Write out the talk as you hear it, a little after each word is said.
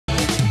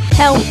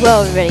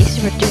Hello everybody,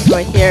 Super Duper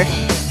right here,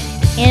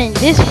 and in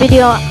this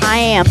video I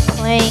am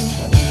playing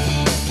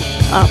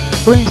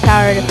Bloons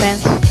Tower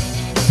Defense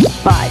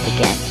 5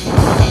 again.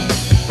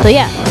 So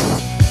yeah,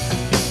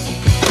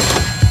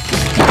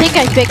 I think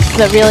I fixed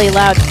the really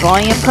loud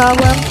volume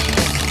problem.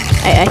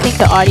 I think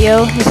the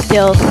audio is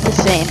still the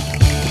same.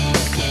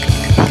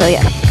 So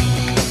yeah,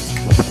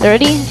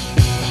 30?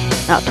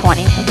 No,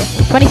 20. Okay,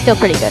 20 is still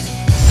pretty good.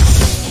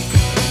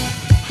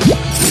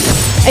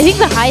 I think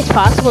the highest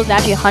possible is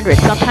actually 100.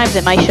 Sometimes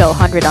it might show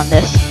 100 on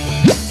this.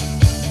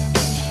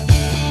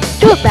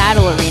 Do a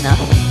battle arena.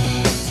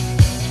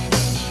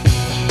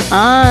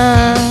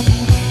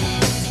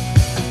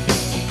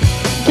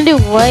 You can do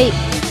white.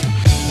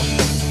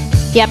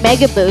 Yeah,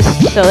 mega boost.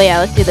 So yeah,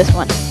 let's do this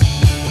one.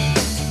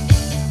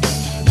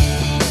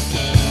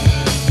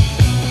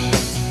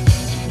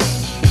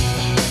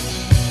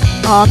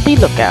 On the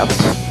lookout.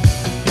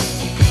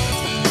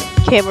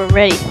 Okay, we're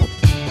ready.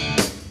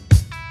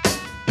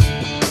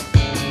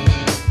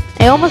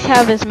 I almost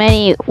have as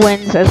many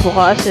wins as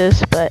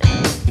losses, but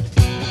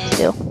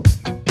still.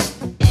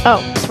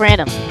 Oh, it's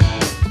random.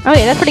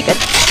 Okay, that's pretty good.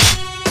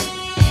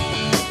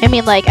 I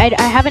mean, like, I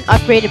haven't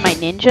upgraded my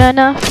ninja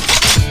enough.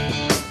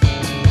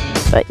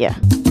 But yeah.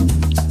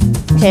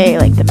 Okay,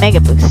 like the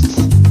mega boosts.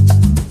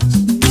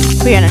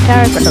 We're in a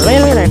tower.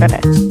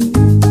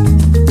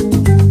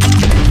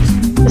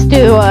 Let's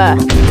do,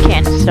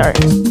 cannon start.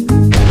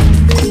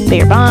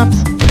 Bigger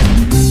bombs.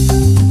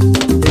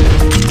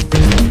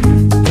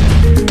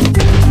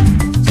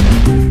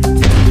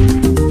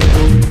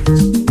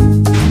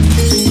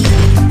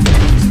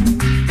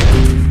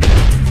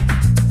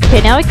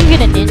 Okay, now we can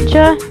get a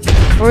ninja,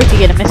 or we can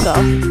get a missile.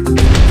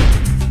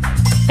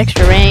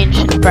 Extra range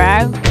and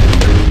frag.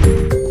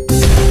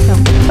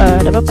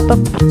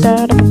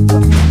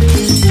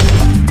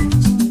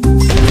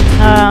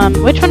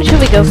 Which one should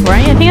we go for?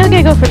 I think I'm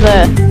gonna go for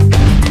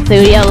the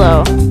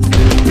yellow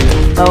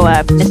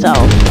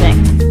missile thing.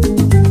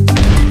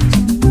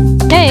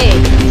 Hey,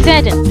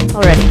 Sandin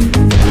already.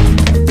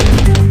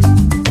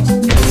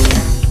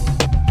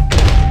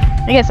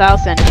 I guess I'll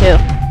send too.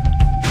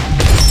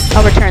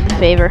 I'll return the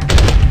favor.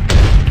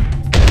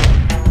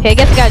 Okay, I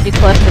guess I gotta do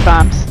cluster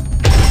bombs.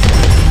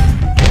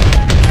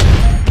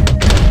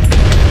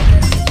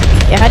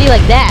 Yeah, how do you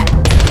like that?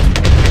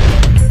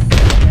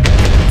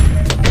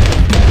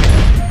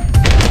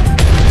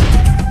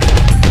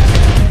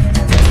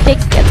 Take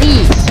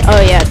these.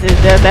 Oh yeah,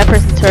 that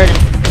person's hurting.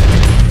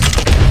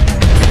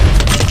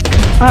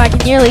 Oh, I can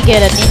nearly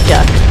get a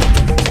ninja.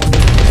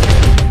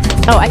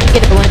 Oh, I can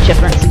get a balloon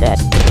shipper instead.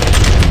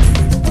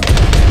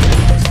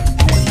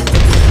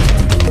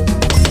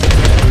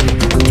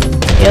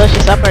 Okay, let's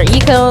just up our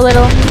eco a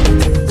little.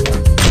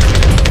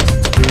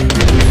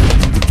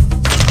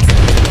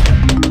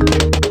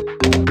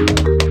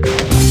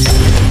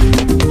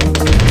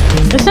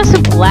 There's just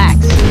some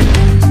blacks.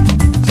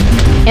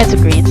 And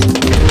some greens.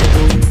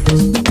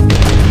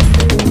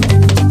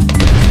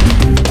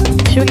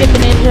 Should we get the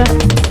ninja?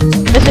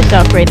 Let's just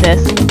upgrade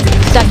this.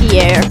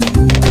 Sucky air.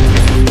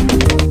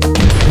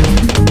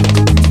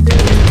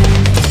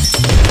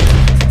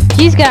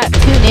 She's got 2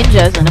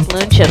 ninjas and a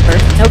balloon chipper.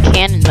 No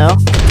cannon though.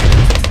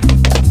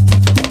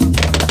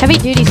 Heavy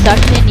duty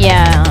suction,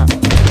 yeah,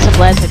 some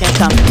leads are gonna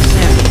come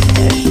soon.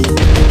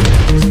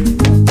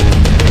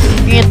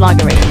 And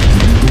longer range.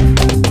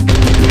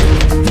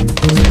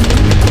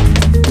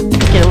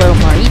 Get a little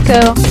more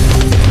eco.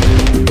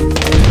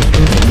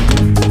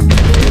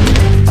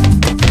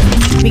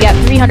 We got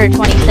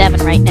 327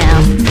 right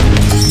now.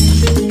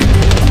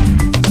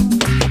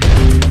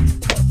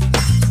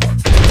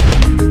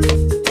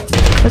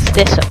 What's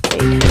this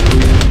upgrade?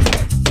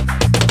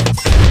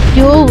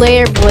 Dual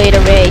layer blade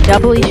array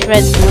doubly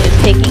shreds balloons,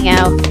 taking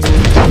out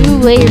 2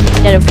 layers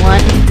instead of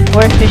 1.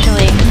 More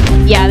efficiently.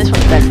 Yeah, this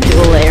one's better.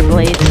 Dual layer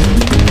blades.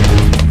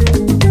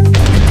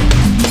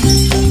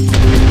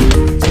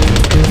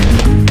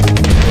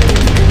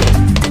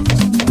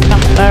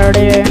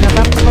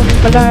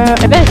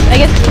 I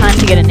guess it's time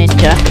to get a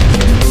ninja.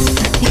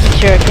 Tiki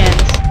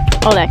shurikens,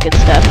 all that good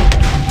stuff.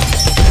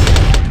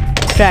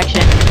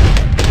 Distraction.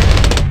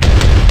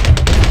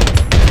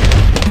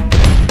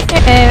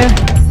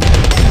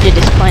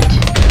 Disclint.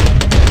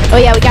 Oh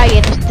yeah, we gotta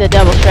get the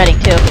double shredding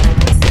too.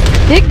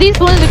 These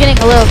balloons are getting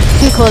a little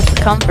too close to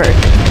comfort,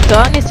 so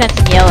I'm gonna send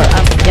some yellows.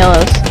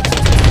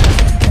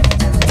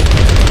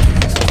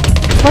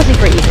 Mostly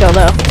for eco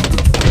though.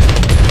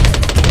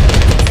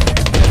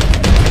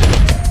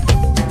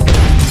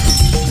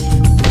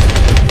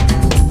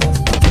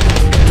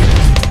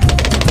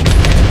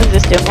 What does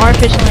this do? More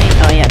efficiently?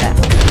 Oh yeah, that.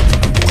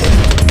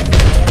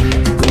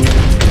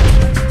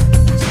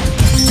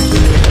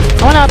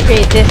 I want to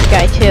upgrade this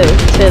guy too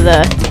to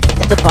the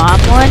bomb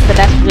one, but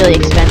that's really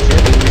expensive.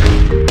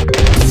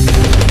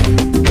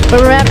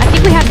 But remember, I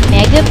think we have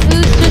mega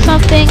boost or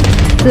something,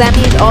 so that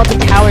means all the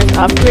towers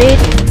upgrade.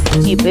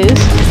 You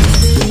boost.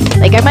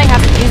 Like I might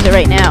have to use it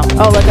right now.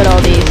 Oh, look at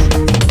all these.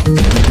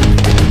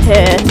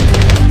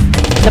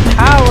 The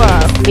power.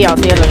 Yeah,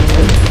 the other.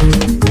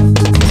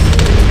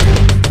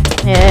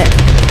 Yeah.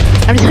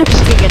 I'm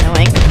just being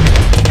annoying.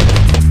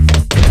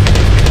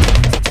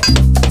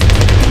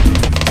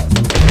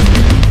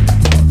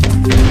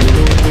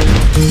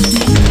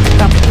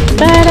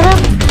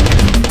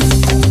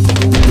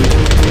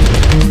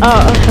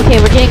 Oh, okay,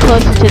 we're getting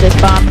closer to this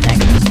bomb thing.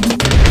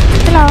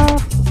 Hello.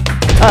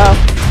 Uh-oh,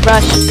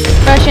 rush.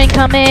 Rush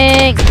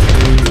incoming!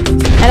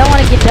 I don't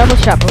want to get double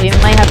shot, but we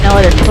might have no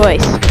other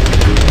choice.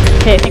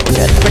 Okay, I think we're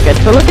good. We're good.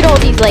 But look at all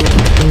these, like,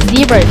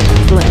 zebra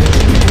balloons.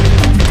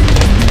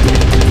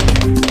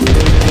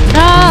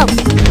 No!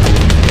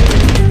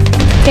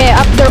 Okay,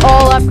 they're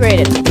all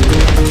upgraded.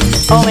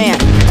 Oh, man.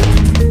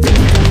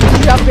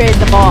 Just upgraded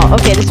them all.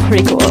 Okay, this is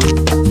pretty cool.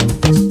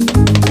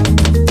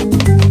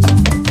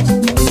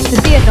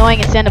 Just be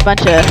annoying and send a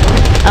bunch of,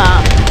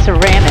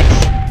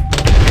 ceramics.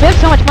 We have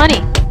so much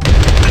money.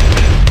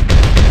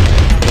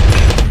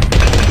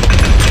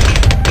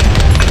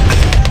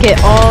 Let's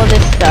get all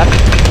this stuff.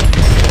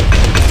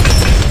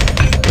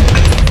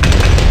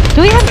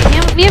 Do we have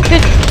camo? We have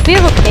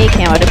okay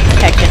camo to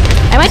protection.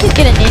 I might just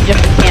get a ninja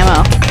for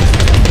camo.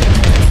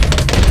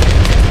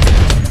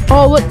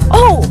 Oh, look.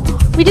 Oh!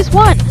 We just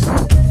won!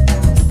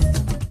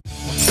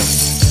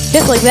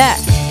 Just like that.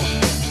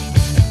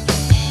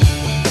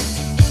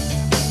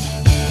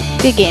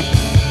 Good game.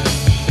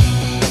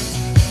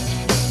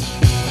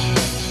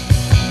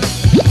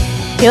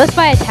 Okay, let's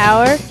buy a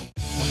tower.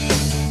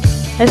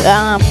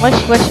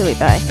 What should we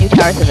buy? New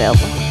towers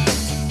available.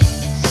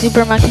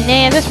 Super monkey.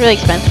 Nah, that's really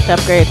expensive to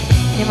upgrade.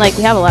 I mean, like,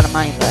 we have a lot of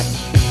money, but...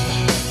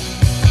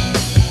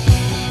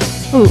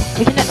 Ooh,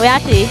 we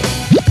actually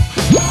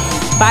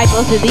buy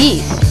both of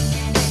these.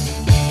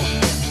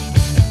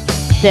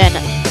 Then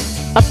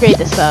upgrade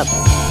the sub.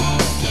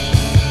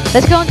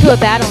 Let's go into a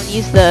battle and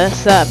use the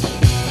sub.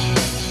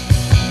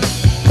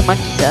 The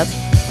monkey sub.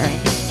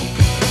 Alright.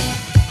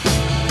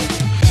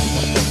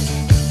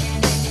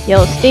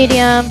 Yellow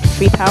Stadium,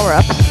 free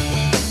power-ups.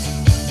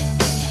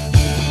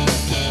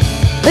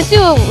 Let's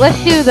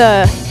do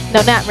the,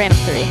 no, not random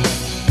 3.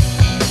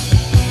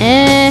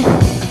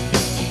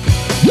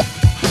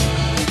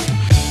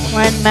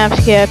 One map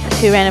skip,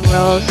 2 random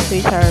rolls,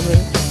 3 power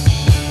boosts.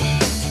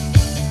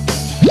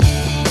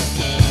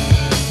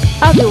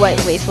 I'll do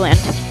White Wasteland.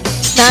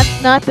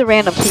 Not the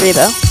random 3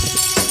 though.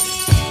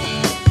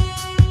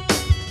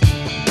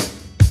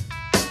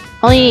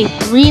 Only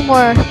 3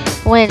 more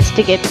wins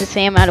to get the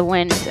same amount of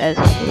wins as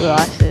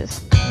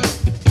losses.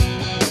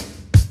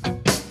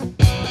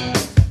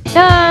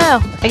 No!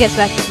 I guess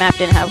that map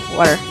didn't have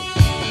water.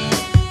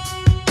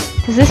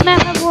 Does this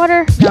map have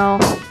water? No.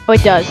 Oh,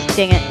 it does.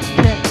 Dang it.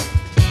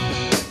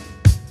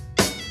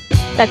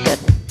 That's good.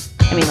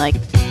 I mean, like,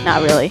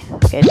 not really.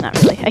 Okay, it's not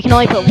really. I can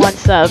only put 1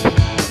 sub.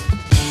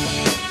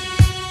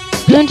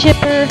 Balloon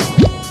chipper.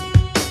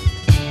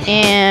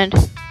 And...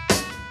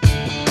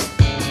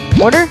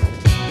 water?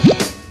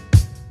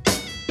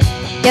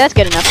 Yeah, that's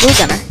good enough. Blue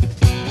gunner.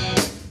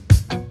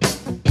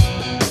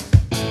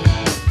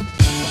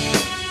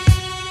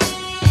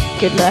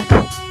 Good luck.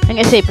 I'm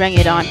gonna say bring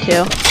it on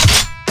too.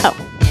 Oh.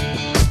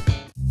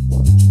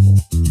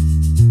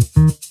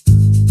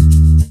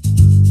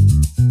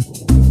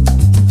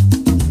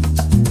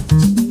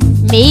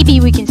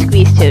 Maybe we can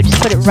squeeze 2.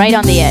 Just put it right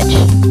on the edge.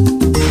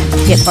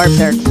 Get barb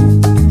darts.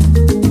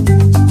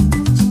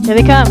 Here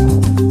they come.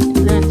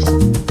 Bloons.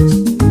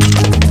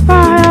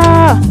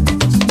 Ah!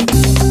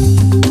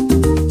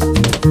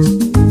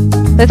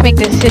 Let's make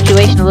this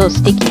situation a little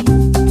sticky.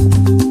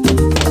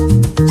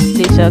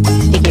 Do so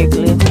stickier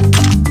glue.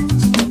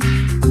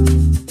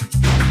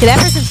 Okay, that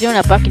person's doing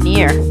a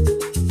buccaneer.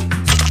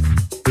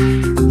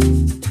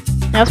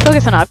 Now let's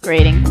focus on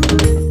upgrading.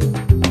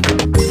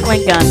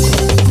 Twin guns.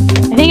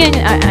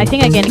 I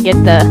think I'm gonna get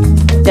the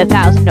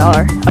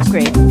 $1,000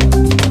 upgrade.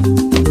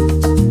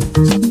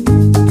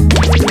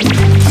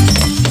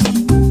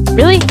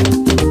 Really?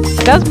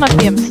 That must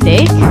be a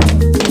mistake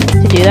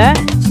to do that.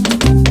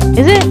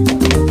 Is it?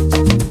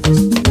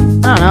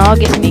 I don't know. I'll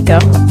get some eco.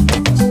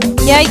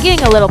 Yeah, you're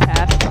getting a little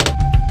past.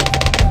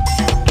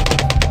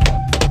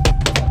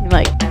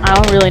 Like, I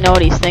don't really know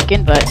what he's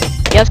thinking, but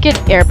yeah, let's get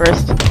air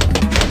burst.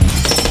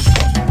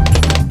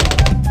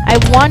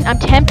 I'm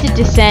tempted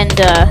to send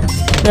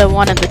the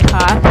one at the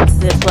top,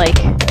 this like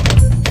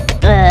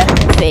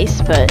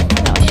face, but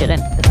no, I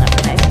shouldn't. That's not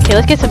very nice. Okay,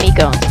 let's get some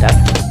eco and stuff.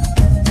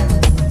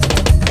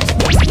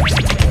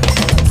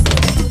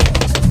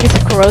 This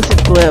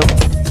corrosive glue.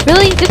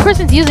 Really? This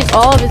person's using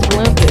all of his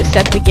balloon boosts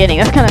at the beginning.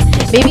 That's kind of,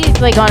 maybe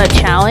it's like on a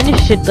challenge,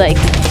 should like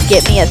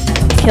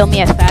kill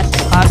me as fast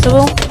as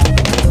possible.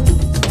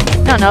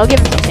 I don't know, I'll give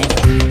him something.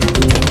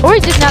 Or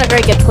he's just not a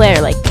very good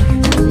player, like,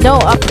 no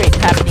upgrades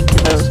happening to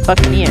those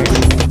buccaneers.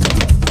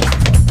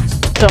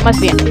 So it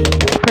must be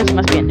this person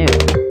must be a noob.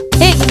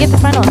 Hey, you get the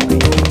final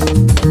upgrade.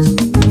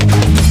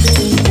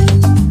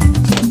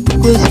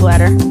 Glue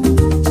splatter.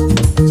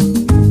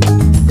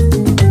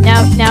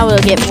 Now we'll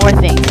get more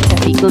things to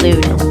be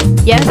glued.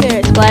 Yeah,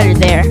 it's splattered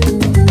there.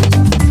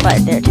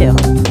 Splattered there too.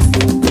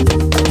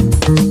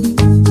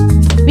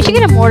 We should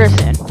get a mortar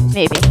soon,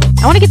 maybe.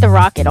 I want to get the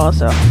rocket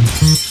also.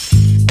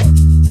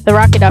 The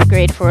rocket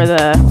upgrade for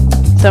the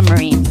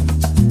submarine.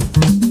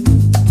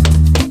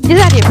 This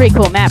is actually a pretty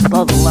cool map with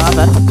all the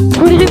lava.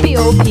 Wouldn't it be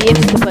OP if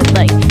we could put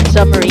like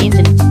submarines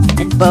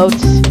and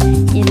boats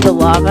in the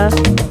lava?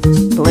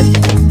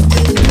 Ballistic.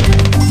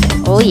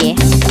 Oh yeah,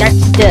 start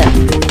stuff.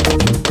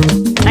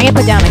 I'm gonna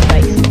put down my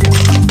spikes.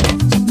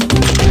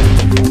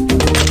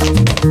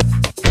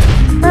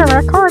 We're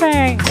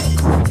recording.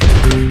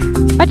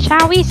 What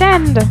shall we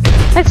send?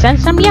 Let's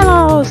send some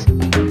yellows.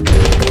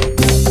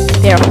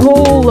 There are a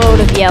whole load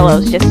of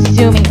yellows just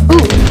zooming.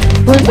 Ooh,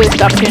 balloon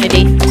boost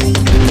opportunity.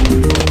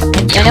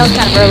 I know it's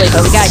kind of early,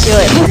 but we gotta do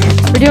it.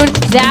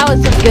 That was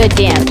some good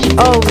damage.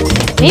 Oh,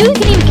 maybe we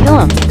can even kill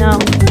him. No,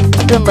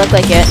 doesn't look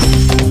like it.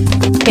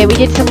 Okay, we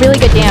did some really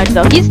good damage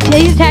though. He's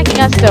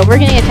attacking us though. We're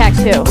getting attacked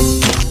too.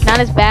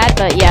 Not as bad,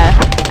 but yeah.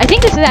 I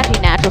think this is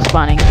actually natural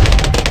spawning.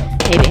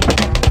 Maybe.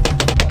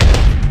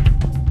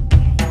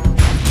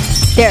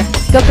 There,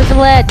 go for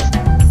some leads.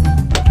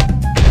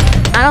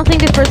 I don't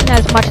think this person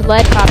has much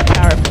lead pop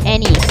power, if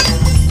any.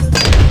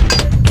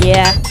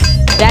 Yeah,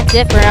 that's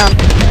it for him.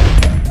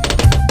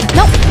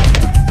 Nope.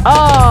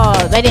 Oh,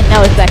 I didn't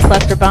know it was that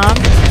cluster bomb.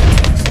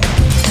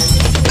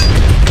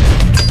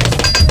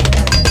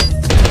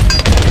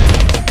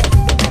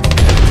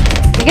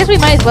 I guess we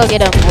might as well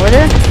get a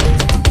mortar.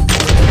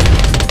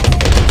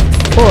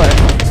 Or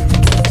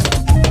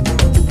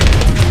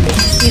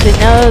use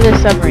another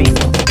submarine.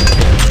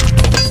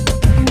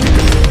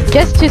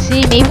 Just to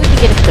see, maybe we can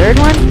get a third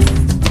one?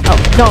 Oh,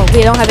 no,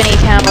 we don't have any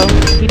camo.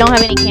 We don't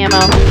have any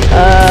camo.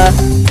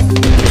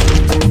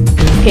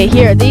 Okay,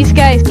 here, these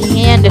guys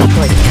can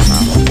destroy camo.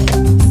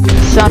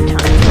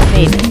 Sometimes,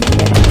 maybe.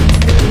 Yeah.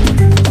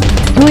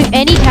 Do we have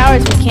any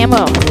towers with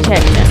camo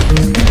protection?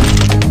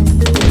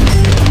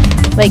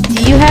 Like,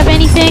 do you have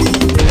anything?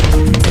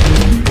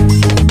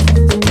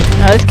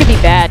 Oh, this could be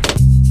bad.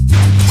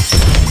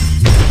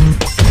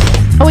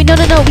 Oh wait, no,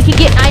 we can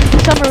get a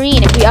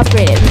submarine if we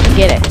upgrade it. We can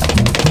get it.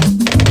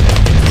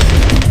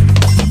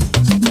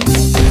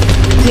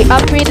 If we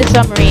upgrade the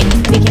submarine,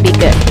 we can be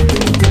good.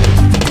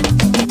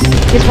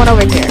 This one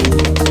over here.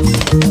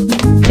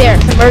 There,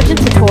 submergent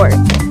support.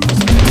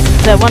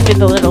 The one with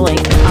the little,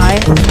 like, eye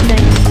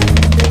thing.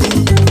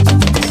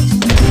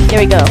 There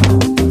we go.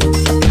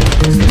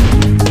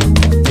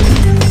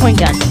 Point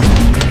guns.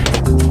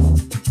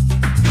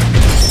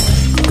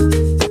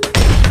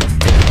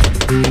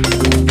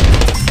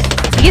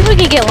 I guess we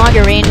could get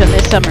longer range on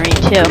this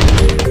submarine, too.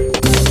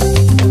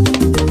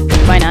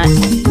 Why not?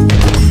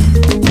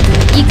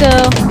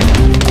 Eco.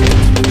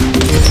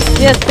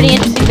 Yeah, it's a pretty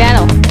interesting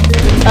battle.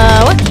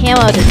 What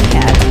camo does he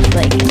have?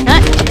 Like,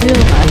 not too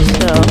much,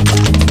 so...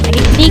 I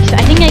can sneak...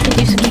 I think I can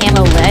do some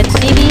camo leads,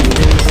 maybe?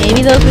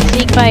 Maybe those would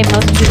sneak by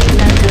most of the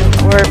defenses,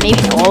 or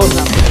maybe all of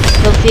them.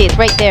 We'll see, it's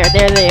right there.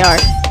 There they are.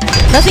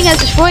 Nothing has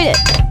destroyed it.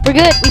 We're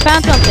good, we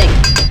found something.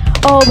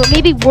 Oh, but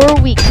maybe we're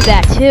weak to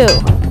that, too.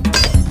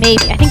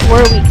 Maybe. I think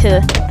we're weak to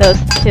those,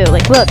 too.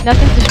 Like, look,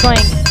 nothing's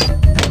destroying...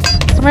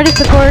 Submerged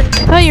support.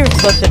 I thought you were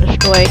supposed to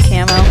destroy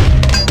camo.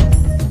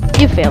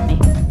 You failed me.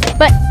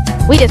 But,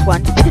 we just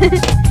won.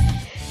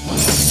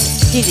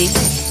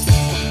 GG.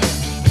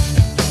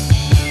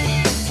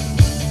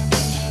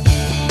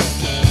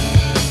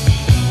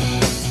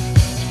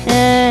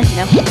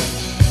 No.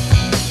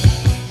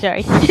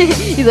 Sorry.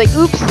 He's like,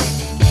 oops.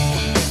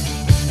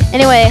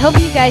 Anyway, I hope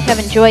you guys have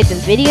enjoyed the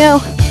video.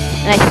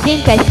 And I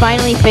think I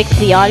finally fixed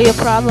the audio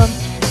problem.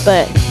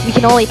 But we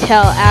can only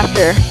tell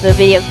after the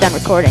video's done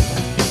recording.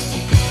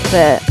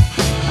 But,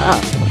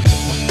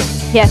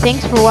 yeah,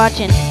 thanks for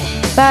watching.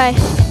 Bye.